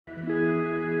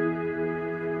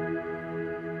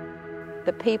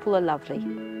The people are lovely.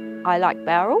 I like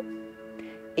Bowral.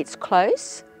 It's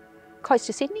close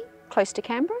to Sydney, close to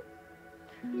Canberra.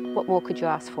 What more could you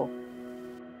ask for?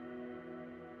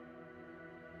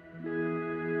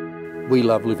 We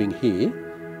love living here.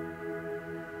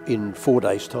 In 4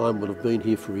 days' time, we'll have been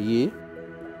here for a year.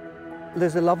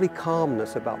 There's a lovely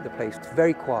calmness about the place. It's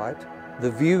very quiet. The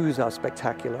views are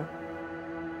spectacular.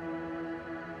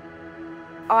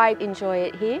 I enjoy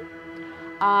it here.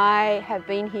 I have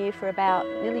been here for about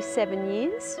nearly 7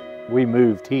 years. We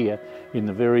moved here in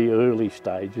the very early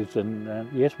stages and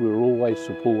yes, we were always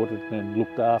supported and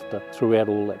looked after throughout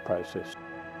all that process.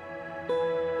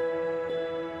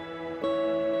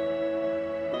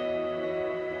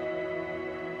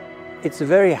 It's a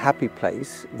very happy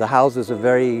place. The houses are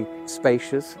very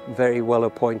spacious, very well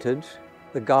appointed.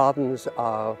 The gardens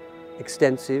are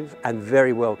extensive and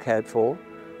very well cared for.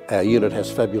 Our unit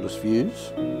has fabulous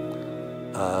views.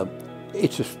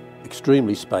 It's just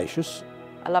extremely spacious.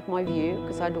 I love my view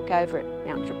because I look over at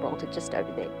Mount Gibraltar just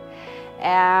over there.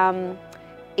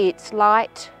 It's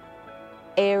light,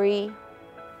 airy,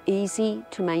 easy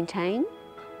to maintain.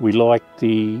 We like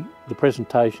the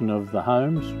presentation of the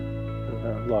homes.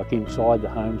 Like inside the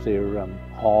homes, they're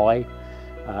high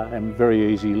and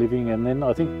very easy living. And then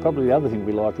I think probably the other thing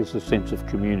we like is the sense of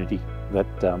community that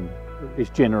is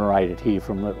generated here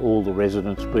from all the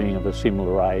residents being of a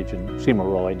similar age and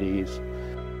similar ideas.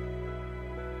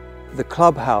 The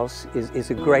clubhouse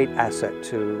is a great asset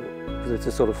because it's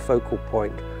a sort of focal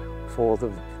point for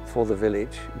the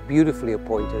village, beautifully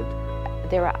appointed.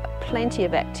 There are plenty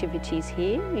of activities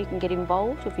here. You can get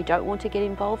involved. If you don't want to get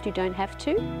involved, you don't have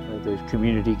to. There's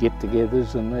community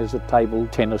get-togethers and there's a table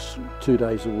tennis 2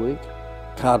 days a week,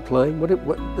 card playing,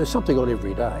 there's something on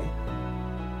every day.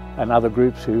 And other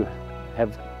groups who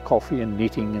have coffee and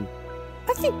knitting. And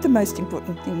I think the most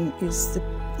important thing is the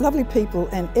lovely people,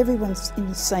 and everyone's in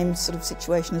the same sort of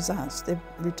situation as us. They're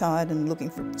retired and looking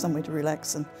for somewhere to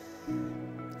relax and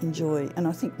enjoy, and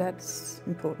I think that's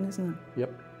important, isn't it?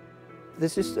 Yep.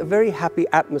 There's just a very happy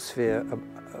atmosphere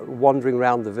wandering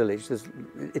around the village.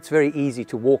 It's very easy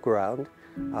to walk around.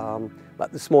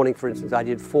 Like this morning, for instance, I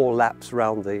did 4 laps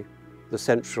around the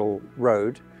central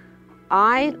road.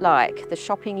 I like the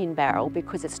shopping in Bowral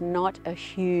because it's not a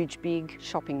huge, big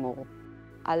shopping mall.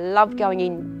 I love going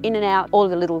in and out all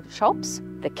the little shops,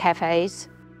 the cafes,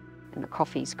 and the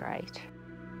coffee's great.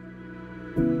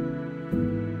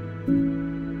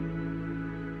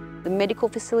 The medical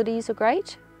facilities are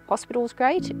great. Hospital's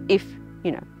great, if,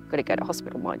 you know, got to go to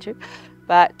hospital, mind you.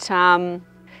 But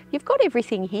you've got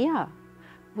everything here.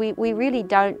 We really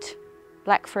don't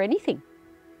lack for anything.